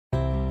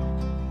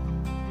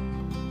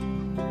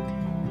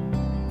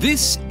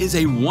This is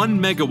a 1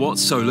 megawatt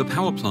solar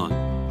power plant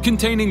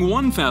containing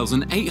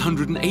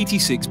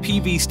 1,886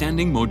 PV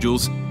standing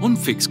modules on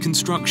fixed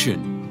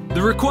construction.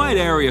 The required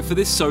area for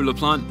this solar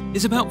plant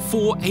is about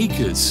 4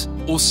 acres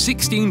or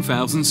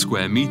 16,000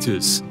 square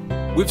meters.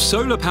 With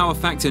solar power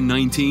factor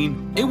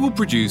 19, it will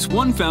produce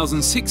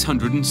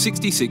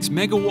 1,666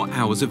 megawatt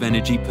hours of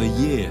energy per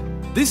year.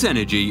 This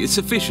energy is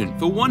sufficient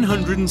for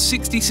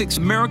 166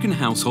 American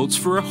households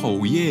for a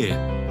whole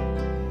year.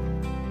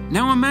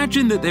 Now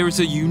imagine that there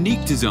is a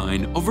unique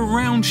design of a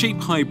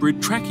round-shaped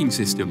hybrid tracking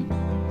system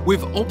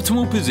with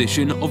optimal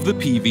position of the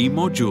PV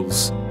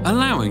modules,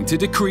 allowing to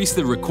decrease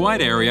the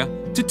required area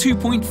to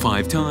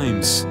 2.5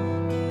 times.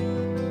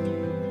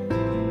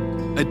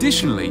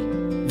 Additionally,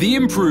 the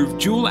improved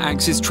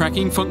dual-axis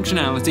tracking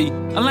functionality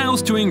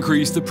allows to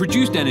increase the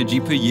produced energy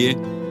per year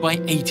by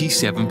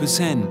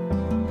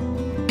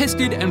 87%.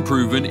 Tested and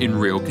proven in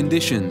real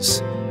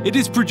conditions, it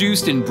is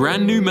produced in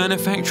brand new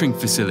manufacturing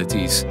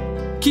facilities,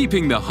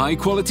 keeping the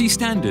high-quality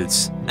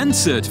standards and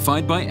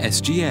certified by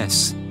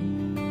SGS.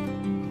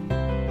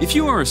 If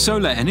you are a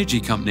solar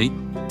energy company,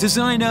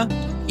 designer,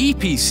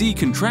 EPC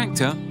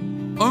contractor,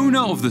 owner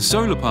of the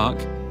solar park,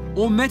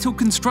 or metal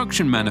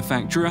construction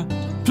manufacturer,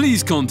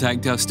 please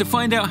contact us to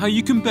find out how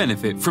you can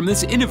benefit from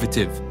this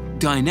innovative,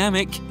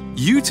 dynamic,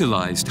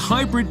 utilized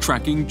hybrid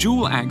tracking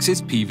dual-axis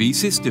PV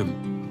system.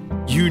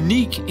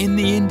 Unique in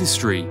the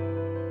industry.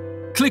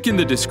 Click in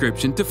the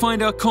description to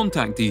find our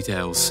contact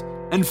details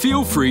and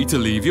feel free to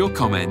leave your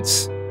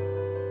comments.